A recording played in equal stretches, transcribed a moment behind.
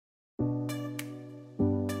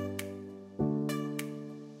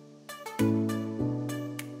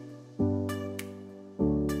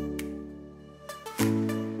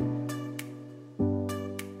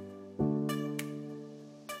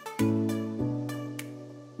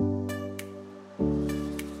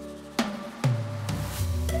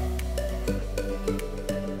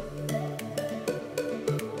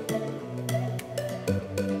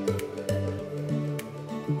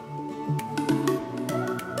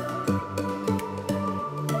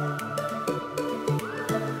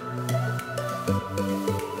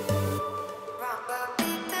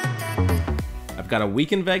got a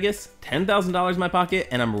week in Vegas, $10,000 in my pocket,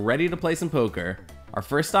 and I'm ready to play some poker. Our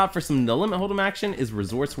first stop for some no limit hold'em action is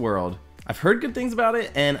Resorts World. I've heard good things about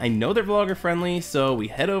it, and I know they're vlogger friendly, so we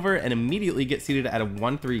head over and immediately get seated at a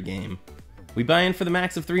 1-3 game. We buy in for the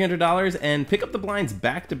max of $300 and pick up the blinds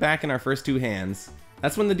back to back in our first 2 hands.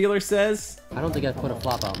 That's when the dealer says, I don't think I put a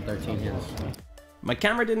flop out in 13 hands. My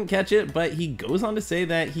camera didn't catch it, but he goes on to say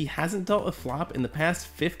that he hasn't dealt a flop in the past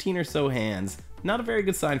 15 or so hands. Not a very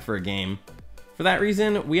good sign for a game. For that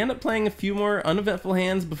reason, we end up playing a few more uneventful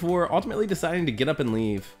hands before ultimately deciding to get up and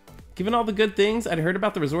leave. Given all the good things I'd heard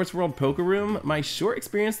about the Resorts World poker room, my short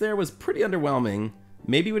experience there was pretty underwhelming.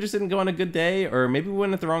 Maybe we just didn't go on a good day, or maybe we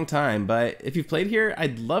went at the wrong time, but if you've played here,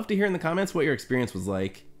 I'd love to hear in the comments what your experience was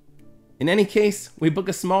like. In any case, we book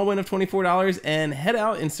a small win of $24 and head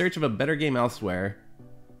out in search of a better game elsewhere.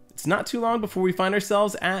 It's not too long before we find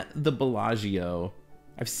ourselves at the Bellagio.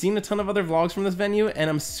 I've seen a ton of other vlogs from this venue and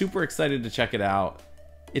I'm super excited to check it out.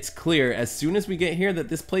 It's clear as soon as we get here that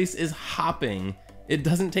this place is hopping. It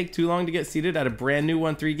doesn't take too long to get seated at a brand new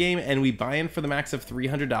 1-3 game and we buy in for the max of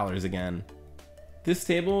 $300 again. This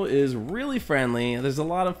table is really friendly, there's a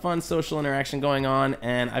lot of fun social interaction going on,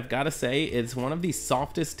 and I've got to say, it's one of the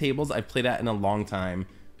softest tables I've played at in a long time.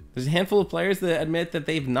 There's a handful of players that admit that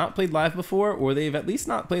they've not played live before, or they've at least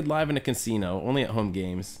not played live in a casino, only at home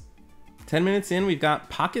games. 10 minutes in, we've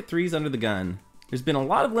got pocket 3s under the gun. There's been a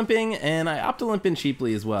lot of limping, and I opt to limp in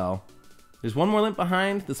cheaply as well. There's one more limp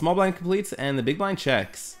behind, the small blind completes, and the big blind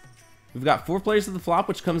checks. We've got 4 players to the flop,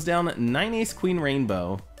 which comes down 9 ace queen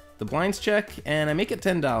rainbow. The blinds check, and I make it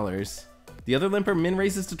 $10. The other limper min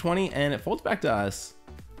raises to 20, and it folds back to us.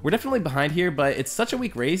 We're definitely behind here, but it's such a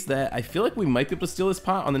weak raise that I feel like we might be able to steal this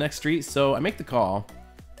pot on the next street, so I make the call.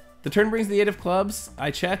 The turn brings the 8 of clubs,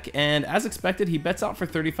 I check, and as expected, he bets out for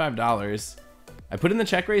 $35. I put in the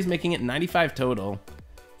check raise, making it 95 total.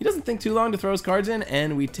 He doesn't think too long to throw his cards in,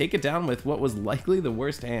 and we take it down with what was likely the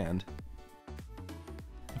worst hand.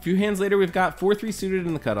 A few hands later, we've got 4-3 suited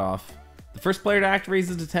in the cutoff. The first player to act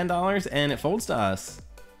raises to $10 and it folds to us.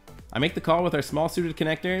 I make the call with our small suited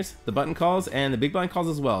connectors, the button calls, and the big blind calls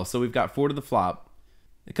as well, so we've got 4 to the flop.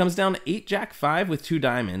 It comes down 8 jack 5 with 2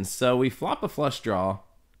 diamonds, so we flop a flush draw.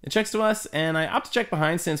 It checks to us and I opt to check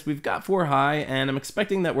behind since we've got 4 high and I'm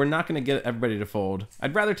expecting that we're not going to get everybody to fold.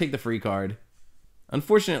 I'd rather take the free card.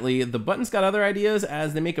 Unfortunately, the button's got other ideas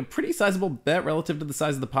as they make a pretty sizable bet relative to the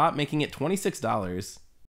size of the pot, making it $26.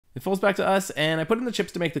 It folds back to us and I put in the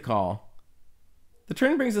chips to make the call. The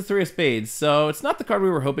turn brings us 3 of spades, so it's not the card we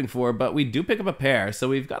were hoping for, but we do pick up a pair, so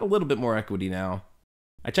we've got a little bit more equity now.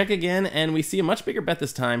 I check again, and we see a much bigger bet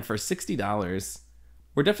this time for $60.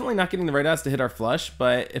 We're definitely not getting the right odds to hit our flush,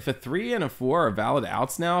 but if a 3 and a 4 are valid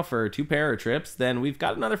outs now for 2 pair or trips, then we've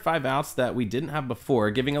got another 5 outs that we didn't have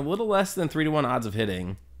before, giving a little less than 3-to-1 odds of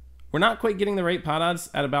hitting. We're not quite getting the right pot odds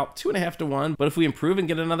at about 2.5-to-1, but if we improve and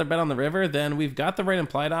get another bet on the river, then we've got the right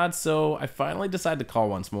implied odds, so I finally decide to call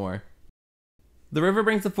once more. The river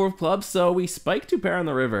brings the 4 of clubs, so we spike 2 pair on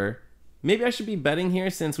the river. Maybe I should be betting here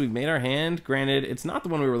since we've made our hand. Granted, it's not the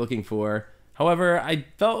one we were looking for. However, I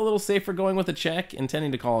felt a little safer going with a check,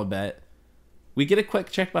 intending to call a bet. We get a quick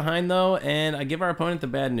check behind though, and I give our opponent the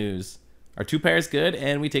bad news. Our 2 pair is good,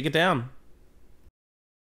 and we take it down.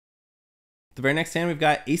 The very next hand, we've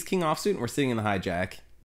got ace-king offsuit, and we're sitting in the hijack.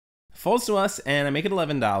 Folds to us, and I make it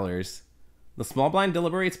 $11. The small blind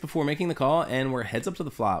deliberates before making the call, and we're heads up to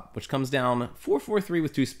the flop, which comes down 4-4-3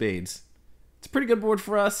 with 2 spades. It's a pretty good board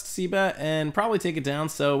for us to c-bet and probably take it down,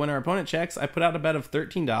 so when our opponent checks, I put out a bet of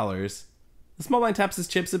 $13. The small blind taps his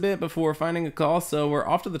chips a bit before finding a call, so we're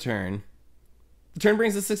off to the turn. The turn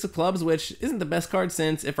brings the 6 of clubs, which isn't the best card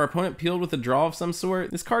since if our opponent peeled with a draw of some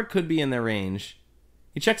sort, this card could be in their range.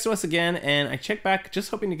 He checks to us again, and I check back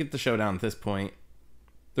just hoping to get the showdown at this point.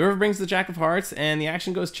 The river brings the jack of hearts, and the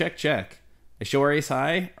action goes check-check. I show our ace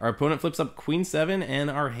high, our opponent flips up queen 7,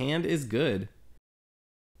 and our hand is good.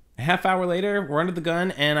 A half hour later, we're under the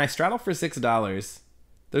gun, and I straddle for $6.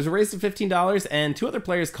 There's a raise to $15, and 2 other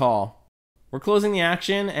players call. We're closing the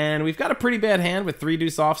action, and we've got a pretty bad hand with 3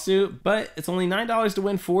 deuce offsuit, but it's only $9 to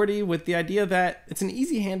win 40 with the idea that it's an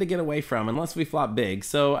easy hand to get away from unless we flop big,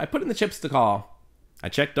 so I put in the chips to call. I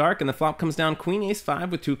check dark, and the flop comes down queen ace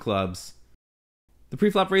 5 with 2 clubs. The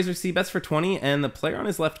pre-flop raiser c-bets for 20, and the player on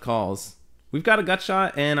his left calls. We've got a gut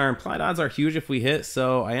shot, and our implied odds are huge if we hit,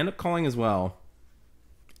 so I end up calling as well.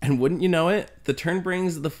 And wouldn't you know it, the turn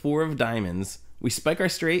brings the 4 of diamonds. We spike our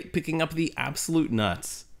straight, picking up the absolute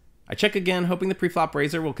nuts. I check again, hoping the pre-flop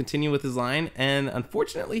raiser will continue with his line, and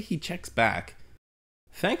unfortunately he checks back.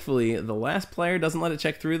 Thankfully, the last player doesn't let it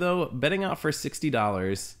check through though, betting out for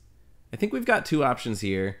 $60. I think we've got 2 options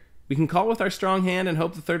here. We can call with our strong hand and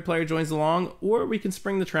hope the third player joins along, or we can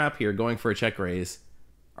spring the trap here, going for a check raise.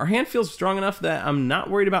 Our hand feels strong enough that I'm not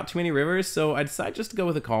worried about too many rivers, so I decide just to go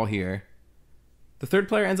with a call here. The third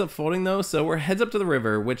player ends up folding though, so we're heads up to the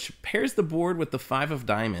river, which pairs the board with the 5 of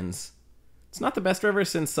diamonds. It's not the best river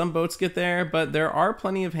since some boats get there, but there are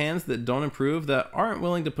plenty of hands that don't improve that aren't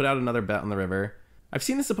willing to put out another bet on the river. I've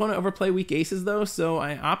seen this opponent overplay weak aces though, so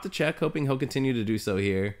I opt to check, hoping he'll continue to do so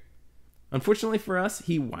here. Unfortunately for us,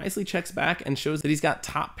 he wisely checks back and shows that he's got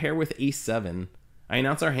top pair with ace-7. I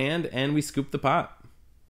announce our hand, and we scoop the pot.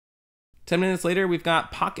 10 minutes later, we've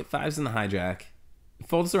got pocket 5s in the hijack. It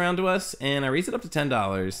folds around to us, and I raise it up to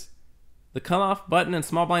 $10. The cutoff, button, and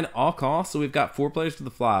small blind all call, so we've got 4 players to the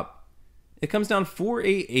flop. It comes down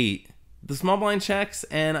 4-8-8. The small blind checks,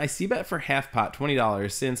 and I c-bet for half pot, $20,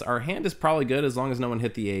 since our hand is probably good as long as no one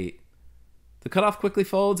hit the 8. The cutoff quickly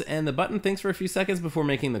folds, and the button thinks for a few seconds before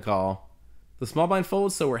making the call. The small blind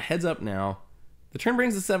folds, so we're heads up now. The turn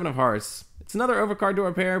brings the 7 of hearts. It's another overcard to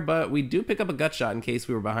our pair, but we do pick up a gut shot in case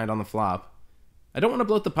we were behind on the flop. I don't want to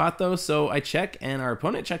bloat the pot though, so I check, and our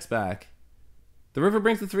opponent checks back. The river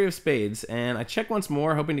brings the 3 of spades, and I check once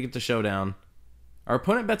more, hoping to get to showdown. Our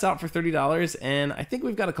opponent bets out for $30, and I think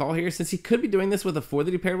we've got a call here since he could be doing this with a 4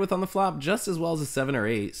 that he paired with on the flop just as well as a 7 or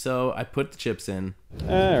 8, so I put the chips in.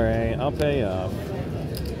 Alright, I'll pay off.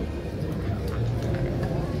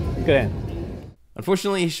 Good hand.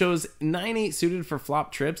 Unfortunately, he shows 9-8 suited for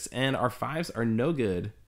flop trips, and our 5s are no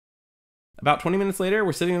good. About 20 minutes later,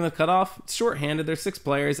 we're sitting in the cutoff. It's short-handed, there's 6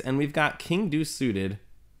 players, and we've got king deuce suited.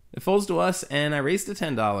 It folds to us, and I raise to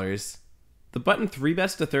 $10. The button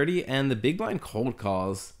 3-bets to 30, and the big blind cold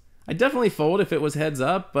calls. I'd definitely fold if it was heads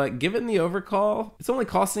up, but given the overcall, it's only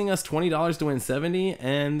costing us $20 to win 70,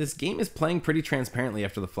 and this game is playing pretty transparently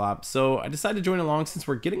after the flop, so I decided to join along since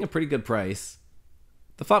we're getting a pretty good price.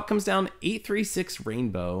 The flop comes down 8-3-6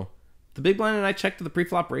 rainbow. The big blind and I check to the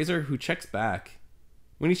pre-flop raiser, who checks back.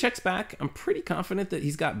 When he checks back, I'm pretty confident that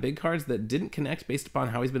he's got big cards that didn't connect based upon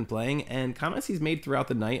how he's been playing, and comments he's made throughout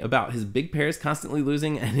the night about his big pairs constantly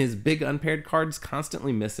losing and his big unpaired cards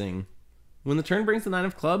constantly missing. When the turn brings the 9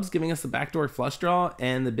 of clubs, giving us the backdoor flush draw,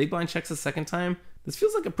 and the big blind checks a second time, this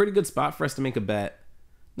feels like a pretty good spot for us to make a bet.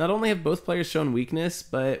 Not only have both players shown weakness,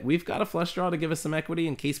 but we've got a flush draw to give us some equity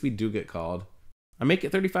in case we do get called. I make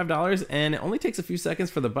it $35, and it only takes a few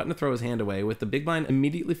seconds for the button to throw his hand away, with the big blind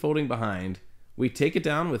immediately folding behind. We take it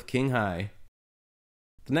down with king high.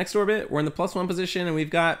 The next orbit, we're in the +1 position, and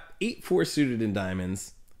we've got 8-4 suited in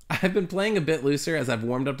diamonds. I've been playing a bit looser as I've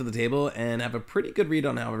warmed up to the table and have a pretty good read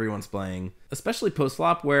on how everyone's playing, especially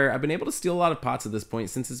post-flop, where I've been able to steal a lot of pots at this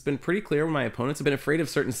point since it's been pretty clear when my opponents have been afraid of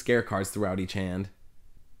certain scare cards throughout each hand.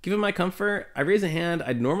 Given my comfort, I raise a hand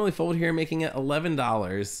I'd normally fold here, making it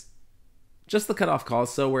 $11. Just the cutoff call,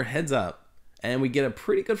 so we're heads up. And we get a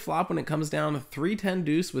pretty good flop when it comes down 3-10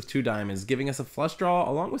 deuce with 2 diamonds, giving us a flush draw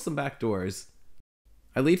along with some backdoors.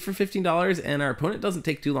 I lead for $15, and our opponent doesn't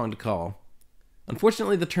take too long to call.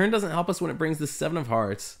 Unfortunately, the turn doesn't help us when it brings the 7 of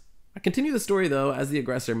hearts. I continue the story though as the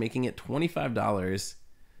aggressor, making it $25.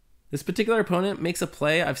 This particular opponent makes a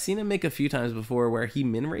play I've seen him make a few times before, where he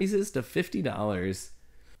min raises to $50.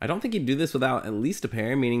 I don't think he'd do this without at least a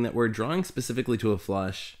pair, meaning that we're drawing specifically to a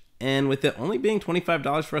flush. And with it only being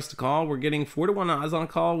 $25 for us to call, we're getting 4-1 odds on a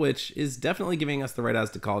call, which is definitely giving us the right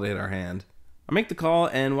odds to call to hit our hand. I make the call,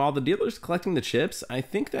 and while the dealer's collecting the chips, I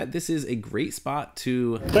think that this is a great spot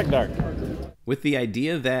to check dark, with the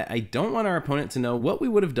idea that I don't want our opponent to know what we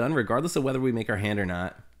would have done regardless of whether we make our hand or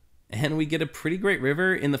not. And we get a pretty great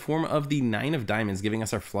river in the form of the 9 of diamonds, giving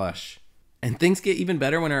us our flush. And things get even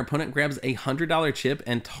better when our opponent grabs a $100 chip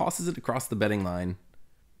and tosses it across the betting line.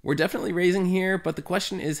 We're definitely raising here, but the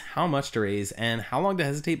question is how much to raise and how long to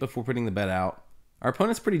hesitate before putting the bet out. Our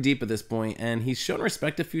opponent's pretty deep at this point, and he's shown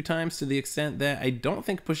respect a few times to the extent that I don't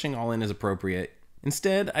think pushing all in is appropriate.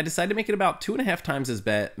 Instead, I decide to make it about 2.5 times his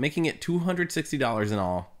bet, making it $260 in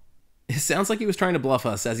all. It sounds like he was trying to bluff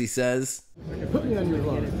us, as he says, "Put me on your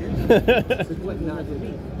luck."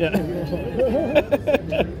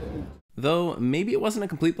 yeah. Though maybe it wasn't a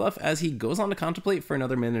complete bluff, as he goes on to contemplate for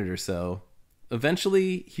another minute or so.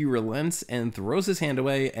 Eventually, he relents and throws his hand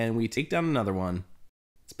away, and we take down another one.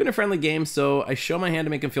 It's been a friendly game, so I show my hand to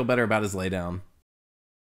make him feel better about his laydown.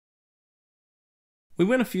 We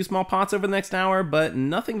win a few small pots over the next hour, but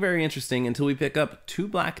nothing very interesting until we pick up 2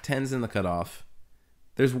 black 10s in the cutoff.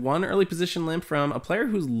 There's one early position limp from a player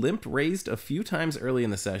who's limp raised a few times early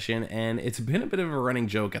in the session, and it's been a bit of a running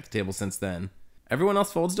joke at the table since then. Everyone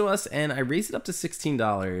else folds to us, and I raise it up to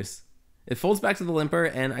 $16. It folds back to the limper,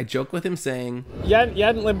 and I joke with him saying, You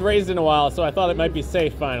hadn't limp raised in a while, so I thought it might be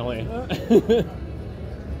safe finally.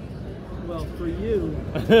 Well, for you,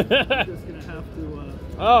 just gonna have to.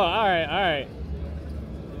 Oh, all right.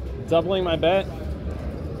 Doubling my bet.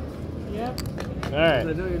 Yeah. All right. I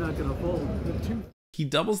know you're not gonna fold. He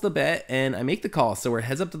doubles the bet, and I make the call, so we're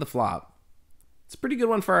heads up to the flop. It's a pretty good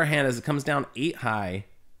one for our hand as it comes down 8 high.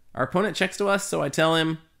 Our opponent checks to us, so I tell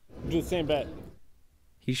him, Do the same bet.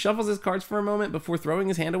 he shuffles his cards for a moment before throwing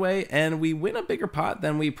his hand away, and we win a bigger pot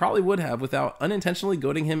than we probably would have without unintentionally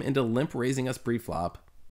goading him into limp raising us pre-flop.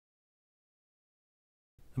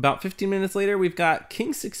 About 15 minutes later, we've got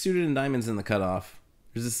king 6 suited and diamonds in the cutoff.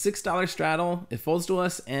 There's a $6 straddle, it folds to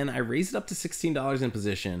us, and I raise it up to $16 in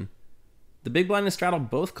position. The big blind and straddle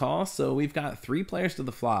both call, so we've got 3 players to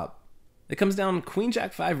the flop. It comes down queen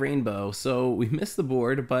jack 5 rainbow, so we miss the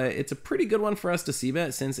board, but it's a pretty good one for us to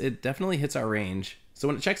c-bet since it definitely hits our range. So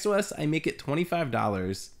when it checks to us, I make it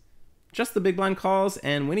 $25. Just the big blind calls,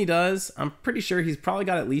 and when he does, I'm pretty sure he's probably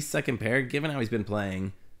got at least second pair given how he's been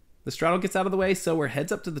playing. The straddle gets out of the way, so we're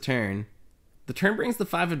heads up to the turn. The turn brings the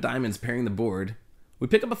 5 of diamonds pairing the board. We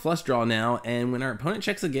pick up a flush draw now, and when our opponent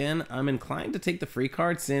checks again, I'm inclined to take the free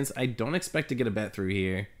card since I don't expect to get a bet through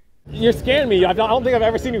here. You're scaring me. I don't think I've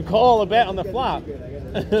ever seen you call a bet on the flop.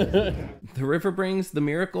 The river brings the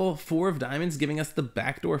miracle 4 of diamonds, giving us the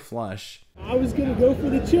backdoor flush. I was gonna go for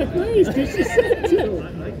the check raise because she said to.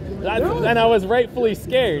 And I was rightfully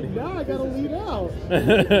scared. Now I gotta lead out.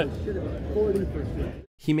 40%.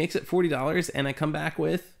 He makes it $40, and I come back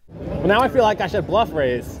with... Well, now I feel like I should bluff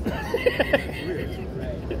raise.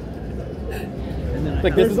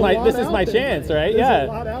 Like this is my chance, right? Yeah.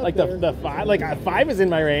 Like the 5, like 5 is in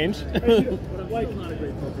my range. Like,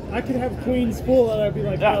 I could have queens full and I'd be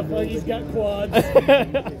like, oh, fuck, he's got quads.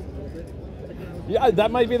 Yeah,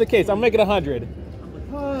 that might be the case. I'm making 100.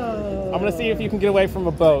 I'm gonna see if you can get away from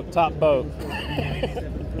a boat, top boat.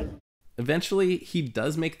 Eventually, he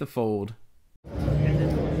does make the fold.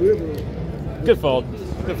 Good fold.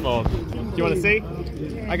 Good fold. Do you want to see?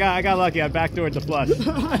 I got lucky. I backdoored the flush.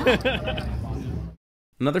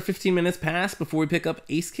 Another 15 minutes pass before we pick up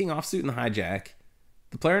ace-king offsuit in the hijack.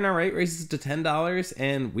 The player on our right raises to $10,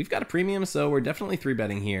 and we've got a premium, so we're definitely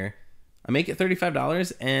 3-betting here. I make it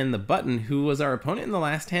 $35, and the button, who was our opponent in the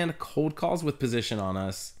last hand, cold calls with position on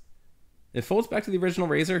us. It folds back to the original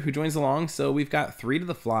raiser, who joins along, so we've got 3 to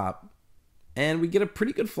the flop. And we get a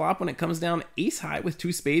pretty good flop when it comes down ace-high with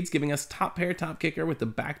 2 spades, giving us top pair, top kicker with the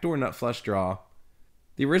backdoor nut flush draw.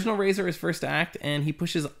 The original raiser is first to act, and he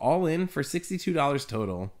pushes all in for $62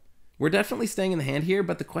 total. We're definitely staying in the hand here,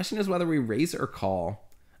 but the question is whether we raise or call.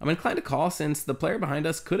 I'm inclined to call since the player behind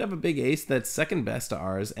us could have a big ace that's second best to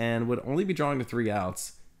ours and would only be drawing to 3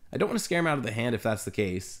 outs. I don't want to scare him out of the hand if that's the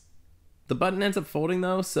case. The button ends up folding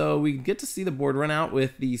though, so we get to see the board run out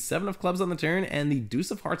with the 7 of clubs on the turn and the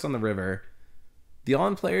deuce of hearts on the river. The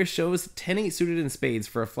all-in player shows 10-8 suited in spades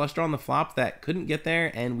for a flush draw on the flop that couldn't get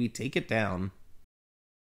there, and we take it down.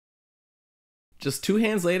 Just 2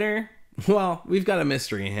 hands later, well, we've got a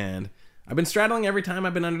mystery hand. I've been straddling every time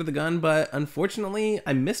I've been under the gun, but unfortunately,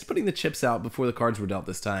 I missed putting the chips out before the cards were dealt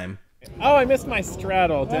this time. Oh, I missed my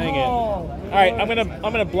straddle. Dang it! All right, I'm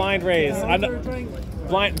gonna blind raise.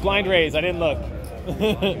 Blind raise. I didn't look.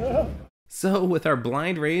 So with our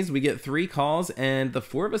blind raise, we get 3 calls, and the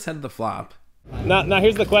 4 of us head to the flop. Now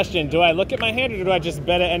here's the question: do I look at my hand or do I just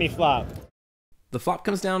bet at any flop? The flop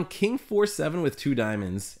comes down king 4-7 with 2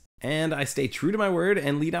 diamonds, and I stay true to my word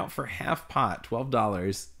and lead out for half pot,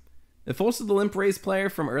 $12. It folds to the limp raise player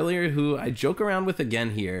from earlier, who I joke around with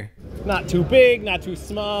again here. Not too big, not too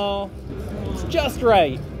small. It's just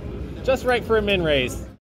right for a min raise.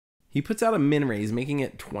 He puts out a min raise, making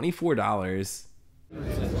it $24. All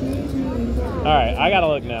right, I gotta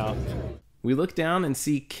look now. We look down and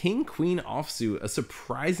see king queen offsuit, a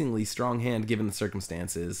surprisingly strong hand given the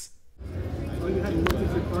circumstances.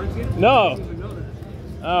 No.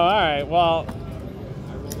 Oh, all right. Well.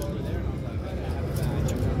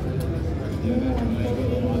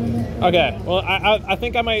 Okay. Well, I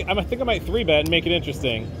think I might 3-bet and make it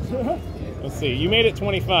interesting. Let's see. You made it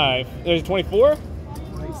 25. There's 24.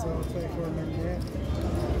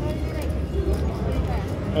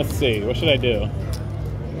 Let's see. What should I do?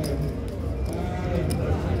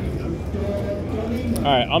 All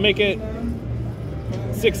right. I'll make it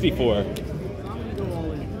 64.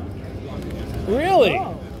 Really?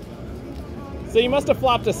 So you must have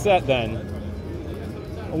flopped a set then.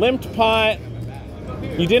 Limped pot.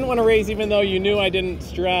 You didn't want to raise even though you knew I didn't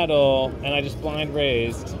straddle, and I just blind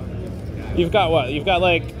raised. You've got what? You've got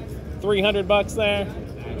like $300 there?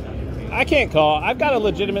 I can't call. I've got a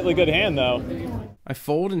legitimately good hand though. I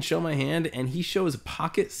fold and show my hand, and he shows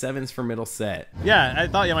pocket 7s for middle set. Yeah, I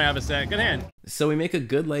thought you might have a set. Good hand. So we make a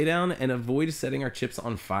good laydown and avoid setting our chips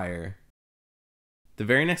on fire. The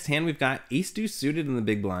very next hand, we've got ace deuce suited in the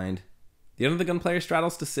big blind. The under the gun player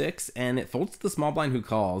straddles to 6, and it folds to the small blind who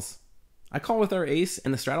calls. I call with our ace,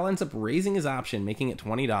 and the straddle ends up raising his option, making it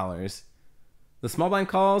 $20. The small blind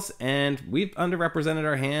calls, and we've underrepresented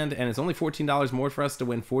our hand, and it's only $14 more for us to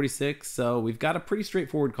win 46, so we've got a pretty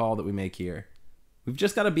straightforward call that we make here. We've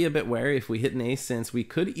just got to be a bit wary if we hit an ace, since we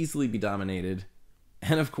could easily be dominated.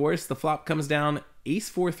 And of course, the flop comes down ace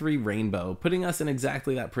 4-3 rainbow, putting us in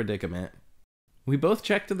exactly that predicament. We both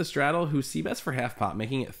check to the straddle, who c-bets for half pot,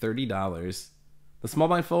 making it $30. The small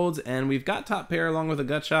blind folds, and we've got top pair along with a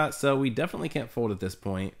gut shot, so we definitely can't fold at this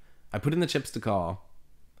point. I put in the chips to call.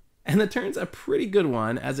 And the turn's a pretty good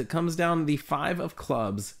one, as it comes down the 5 of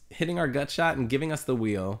clubs, hitting our gut shot and giving us the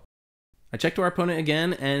wheel. I check to our opponent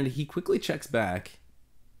again, and he quickly checks back.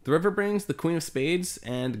 The river brings the queen of spades,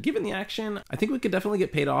 and given the action, I think we could definitely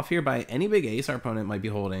get paid off here by any big ace our opponent might be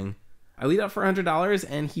holding. I lead out for $100,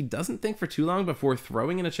 and he doesn't think for too long before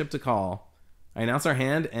throwing in a chip to call. I announce our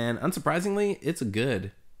hand, and unsurprisingly, it's a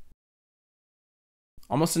good.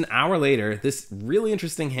 Almost an hour later, this really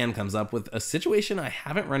interesting hand comes up with a situation I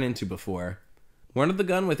haven't run into before. We're under the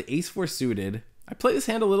gun with ace-4 suited. I play this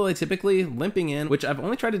hand a little atypically, limping in, which I've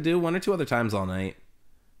only tried to do 1 or 2 other times all night.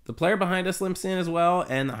 The player behind us limps in as well,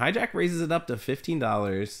 and the hijack raises it up to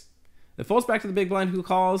 $15. It folds back to the big blind who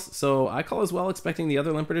calls, so I call as well, expecting the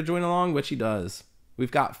other limper to join along, which he does.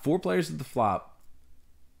 We've got 4 players at the flop.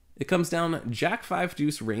 It comes down jack 5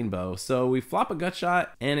 deuce rainbow, so we flop a gut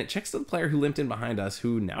shot, and it checks to the player who limped in behind us,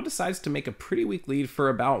 who now decides to make a pretty weak lead for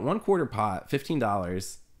about 1/4 pot,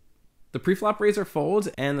 $15. The pre-flop raiser folds,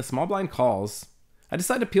 and the small blind calls. I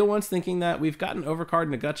decide to peel once, thinking that we've got an overcard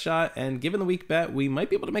and a gut shot, and given the weak bet, we might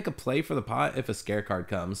be able to make a play for the pot if a scare card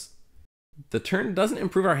comes. The turn doesn't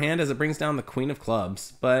improve our hand as it brings down the queen of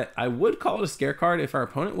clubs, but I would call it a scare card if our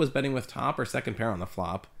opponent was betting with top or second pair on the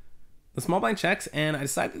flop. The small blind checks, and I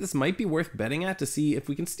decide that this might be worth betting at to see if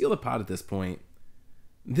we can steal the pot at this point.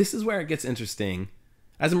 This is where it gets interesting.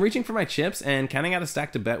 As I'm reaching for my chips and counting out a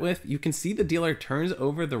stack to bet with, you can see the dealer turns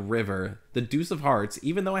over the river, the deuce of hearts,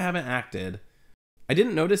 even though I haven't acted. I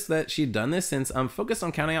didn't notice that she'd done this since I'm focused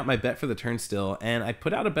on counting out my bet for the turn still, and I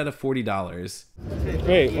put out a bet of $40.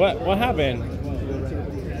 Wait, what happened?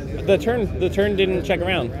 The turn didn't check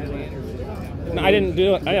around. No, I didn't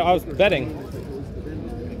do it. I was betting.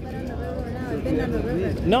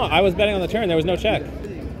 No, I was betting on the turn. There was no check.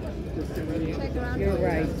 You're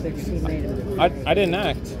right, but she made it. I didn't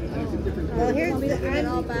act. Well, here's the,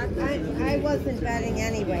 I wasn't betting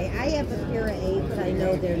anyway. I have a pair of 8s. I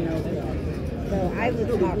know they're no good. So I was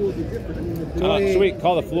up. Should we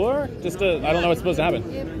call the floor? Just to, I don't know what's supposed to happen.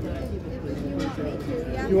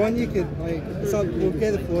 If you want, you could, we'll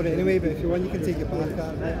get the floor anyway, but if you want, you can take it back.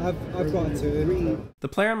 I've got 2. The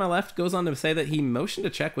player on my left goes on to say that he motioned to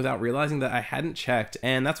check without realizing that I hadn't checked,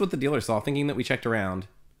 and that's what the dealer saw, thinking that we checked around.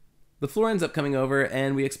 The floor ends up coming over,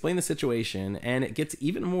 and we explain the situation, and it gets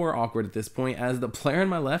even more awkward at this point as the player on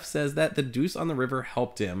my left says that the deuce on the river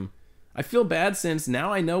helped him. I feel bad since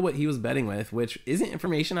now I know what he was betting with, which isn't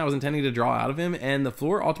information I was intending to draw out of him, and the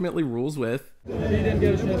floor ultimately rules with... He didn't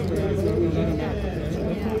get a chance to that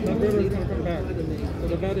river's going to come back. So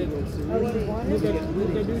the bet is...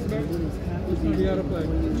 Move the deuce back. It's going to be out of play.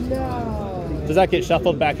 No. Does that get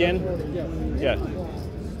shuffled back in? Yes.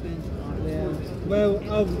 Yeah. Well,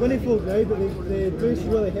 I was going to fold now, but the deuce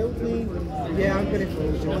really helped me. Yeah, I'm going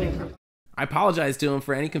to fold. I apologize to him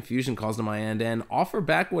for any confusion caused on my end and offer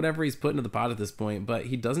back whatever he's put into the pot at this point, but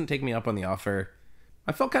he doesn't take me up on the offer.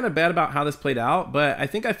 I felt kind of bad about how this played out, but I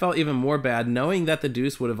think I felt even more bad knowing that the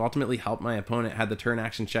deuce would have ultimately helped my opponent had the turn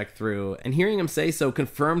action checked through, and hearing him say so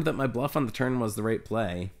confirmed that my bluff on the turn was the right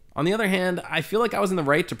play. On the other hand, I feel like I was in the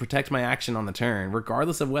right to protect my action on the turn,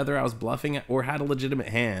 regardless of whether I was bluffing or had a legitimate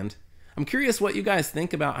hand. I'm curious what you guys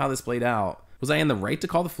think about how this played out. Was I in the right to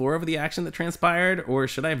call the floor over the action that transpired, or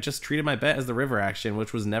should I have just treated my bet as the river action,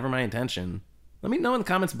 which was never my intention? Let me know in the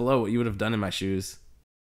comments below what you would have done in my shoes.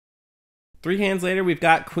 3 hands later, we've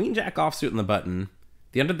got Queen Jack offsuit in the button.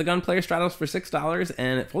 The under the gun player straddles for $6,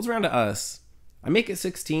 and it folds around to us. I make it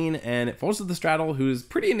 16, and it folds to the straddle, who's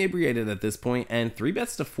pretty inebriated at this point, and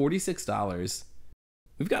 3-bets to $46.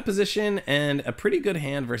 We've got position and a pretty good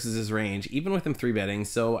hand versus his range, even with him 3-betting,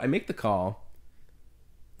 so I make the call.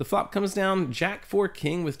 The flop comes down Jack 4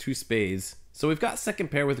 King with 2 spades, so we've got second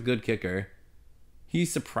pair with a good kicker. He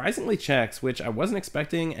surprisingly checks, which I wasn't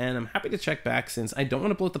expecting, and I'm happy to check back since I don't want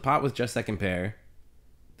to bloat the pot with just second pair.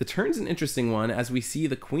 The turn's an interesting one as we see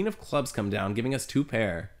the Queen of Clubs come down, giving us 2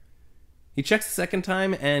 pair. He checks the second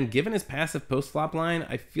time, and given his passive post-flop line,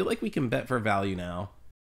 I feel like we can bet for value now.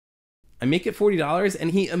 I make it $40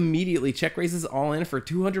 and he immediately check raises all in for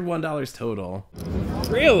 $201 total.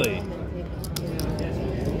 Really?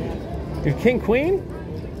 Your king queen?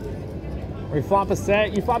 Or you flop a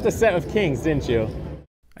set? You flopped a set of kings, didn't you?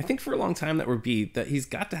 I think for a long time that we're beat that he's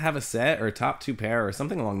got to have a set or a top 2 pair or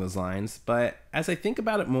something along those lines, but as I think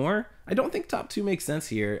about it more, I don't think top 2 makes sense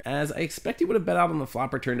here, as I expect he would have bet out on the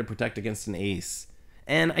flop return to protect against an ace.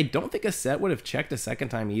 And I don't think a set would have checked a second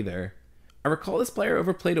time either. I recall this player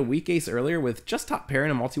overplayed a weak ace earlier with just top pair in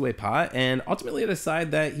a multi-way pot, and ultimately I decide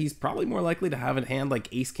that he's probably more likely to have a hand like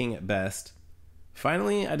ace-king at best.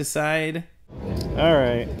 Finally, I decide...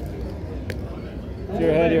 Alright.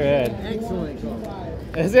 Your head, your head. Excellent.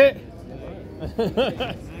 Is it?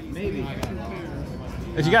 Maybe.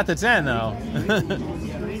 But you got the 10 though.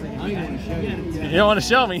 You don't want to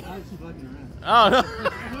show me? Oh, no.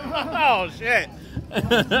 Oh shit.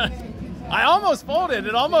 I almost folded.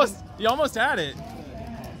 You almost had it.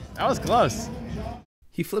 That was close.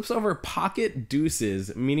 He flips over pocket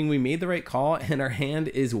deuces, meaning we made the right call and our hand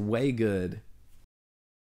is way good.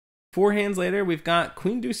 4 hands later, we've got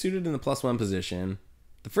queen deuce suited in the +1 position.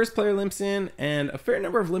 The first player limps in, and a fair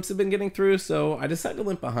number of limps have been getting through, so I decide to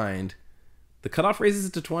limp behind. The cutoff raises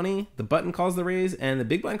it to 20, the button calls the raise, and the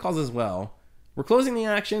big blind calls as well. We're closing the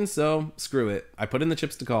action, so screw it. I put in the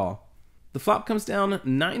chips to call. The flop comes down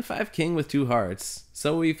 9-5 king with 2 hearts,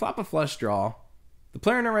 so we flop a flush draw. The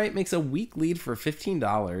player on our right makes a weak lead for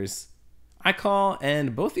 $15. I call,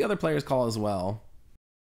 and both the other players call as well.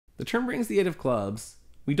 The turn brings the 8 of clubs.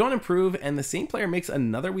 We don't improve, and the same player makes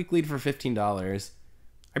another weak lead for $15.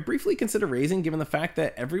 I briefly consider raising given the fact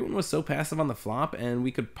that everyone was so passive on the flop and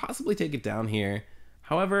we could possibly take it down here.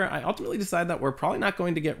 However, I ultimately decide that we're probably not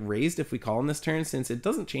going to get raised if we call on this turn since it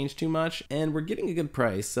doesn't change too much and we're getting a good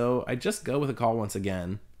price, so I just go with a call once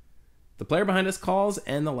again. The player behind us calls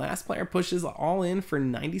and the last player pushes all in for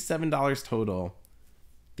 $97 total.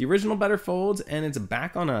 The original better folds and it's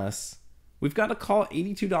back on us. We've got to call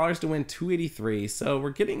 $82 to win $283, so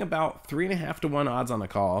we're getting about 3.5 to 1 odds on a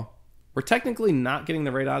call. We're technically not getting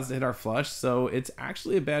the right odds to hit our flush, so it's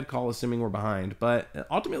actually a bad call assuming we're behind, but it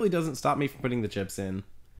ultimately doesn't stop me from putting the chips in.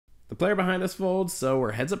 The player behind us folds, so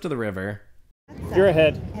we're heads up to the river. You're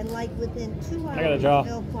ahead. And like within 2 hours, I got a draw.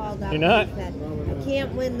 Bill called up You're not? and said, I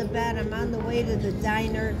can't win the bet. I'm on the way to the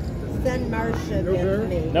diner. Send Marcia with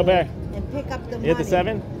me. No bear. And pick up the money. You hit the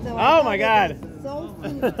 7? So I Oh my god. Soul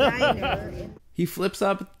Food Diner. He flips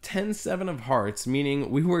up 10-7 of hearts, meaning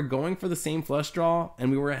we were going for the same flush draw and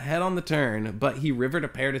we were ahead on the turn, but he rivered a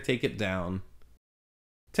pair to take it down.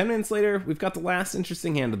 10 minutes later, we've got the last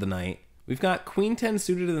interesting hand of the night. We've got queen 10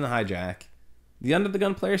 suited in the hijack. The under the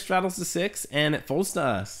gun player straddles to 6 and it folds to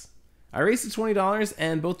us. I raise to $20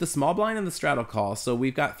 and both the small blind and the straddle call, so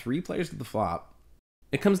we've got 3 players to the flop.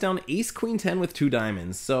 It comes down ace queen 10 with 2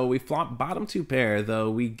 diamonds, so we flop bottom 2 pair, though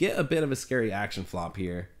we get a bit of a scary action flop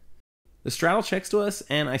here. The straddle checks to us,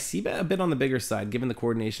 and I c-bet a bit on the bigger side given the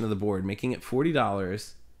coordination of the board, making it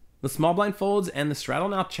 $40. The small blind folds, and the straddle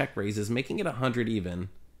now check raises, making it $100 even.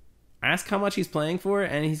 I ask how much he's playing for,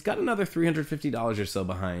 and he's got another $350 or so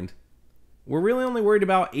behind. We're really only worried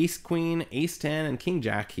about ace-queen, ace-10, and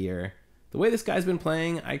king-jack here. The way this guy's been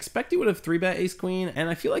playing, I expect he would have 3-bet ace-queen, and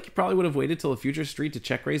I feel like he probably would have waited till a future street to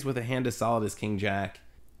check raise with a hand as solid as king-jack.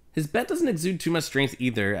 His bet doesn't exude too much strength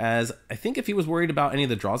either, as I think if he was worried about any of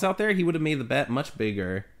the draws out there, he would have made the bet much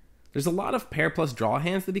bigger. There's a lot of pair plus draw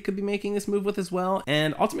hands that he could be making this move with as well,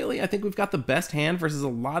 and ultimately I think we've got the best hand versus a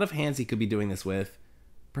lot of hands he could be doing this with.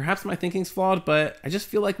 Perhaps my thinking's flawed, but I just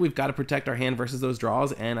feel like we've got to protect our hand versus those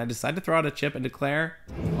draws, and I decide to throw out a chip and declare...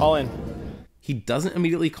 All in. He doesn't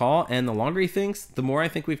immediately call, and the longer he thinks, the more I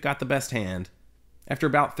think we've got the best hand. After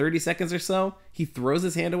about 30 seconds or so, he throws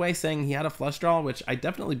his hand away saying he had a flush draw, which I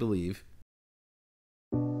definitely believe.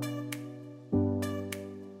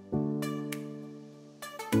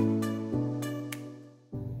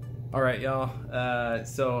 Alright, y'all.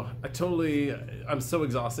 So I'm so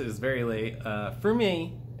exhausted. It's very late. For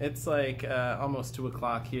me, it's like almost 2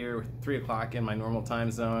 o'clock here, 3 o'clock in my normal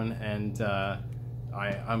time zone, and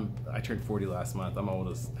I turned 40 last month. I'm old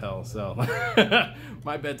as hell, so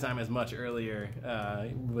my bedtime is much earlier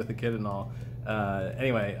with the kid and all.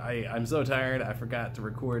 Anyway, I'm so tired. I forgot to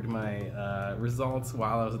record my results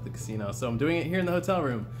while I was at the casino, so I'm doing it here in the hotel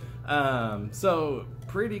room. So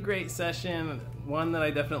pretty great session, one that I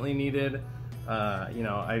definitely needed. You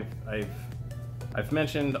know, I've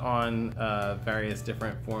mentioned on various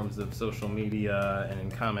different forms of social media and in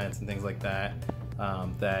comments and things like that,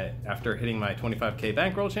 that after hitting my 25K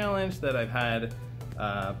bankroll challenge that I've had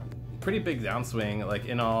pretty big downswing. Like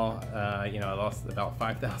in all, you know, I lost about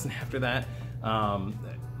 5,000 after that.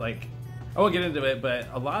 Like I won't get into it, but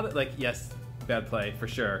a lot of, like, yes, bad play for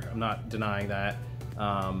sure. I'm not denying that.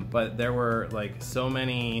 But there were like so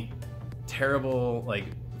many terrible, like,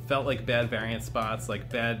 felt like bad variance spots, like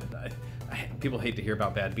bad. People hate to hear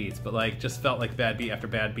about bad beats, but like just felt like bad beat after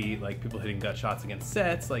bad beat, like people hitting gut shots against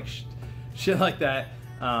sets, like shit like that.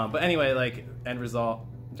 But anyway, like end result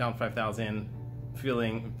down 5,000.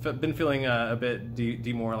 Been feeling a bit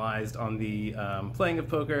demoralized on the playing of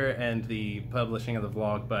poker and the publishing of the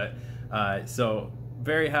vlog, but so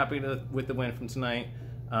very happy with the win from tonight.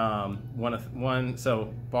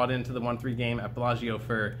 So bought into the 1-3 game at Bellagio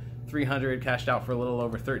for 300, cashed out for a little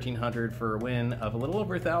over 1,300 for a win of a little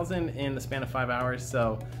over 1,000 in the span of 5 hours.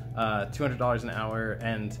 So $200 an hour,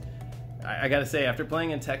 and I gotta say, after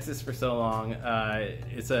playing in Texas for so long,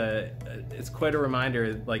 it's quite a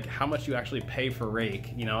reminder, like how much you actually pay for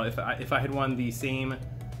rake. You know, if I had won the same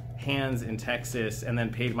hands in Texas and then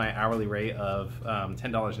paid my hourly rate of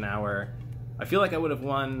 $10 an hour, I feel like I would have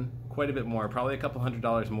won quite a bit more, probably a couple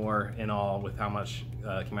 $100 more in all with how much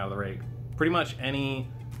came out of the rake. Pretty much any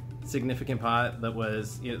significant pot that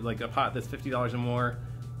was, you know, like a pot that's $50 or more,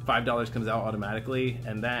 $5 comes out automatically,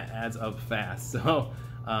 and that adds up fast. So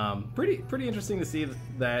pretty interesting to see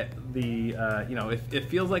that the you know, it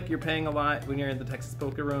feels like you're paying a lot when you're in the Texas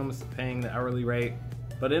poker rooms, paying the hourly rate,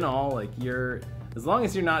 but in all, like, as long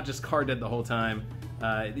as you're not just card dead the whole time,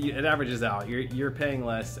 it averages out. You're paying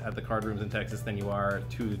less at the card rooms in Texas than you are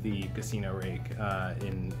to the casino rake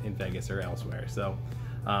in Vegas or elsewhere. So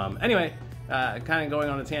anyway, kind of going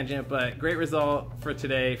on a tangent, but great result for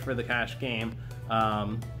today for the cash game.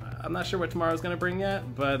 I'm not sure what tomorrow's going to bring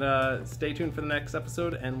yet, but stay tuned for the next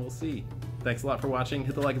episode and we'll see. Thanks a lot for watching.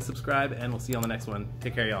 Hit the like and subscribe, and we'll see you on the next one.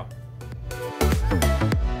 Take care, y'all.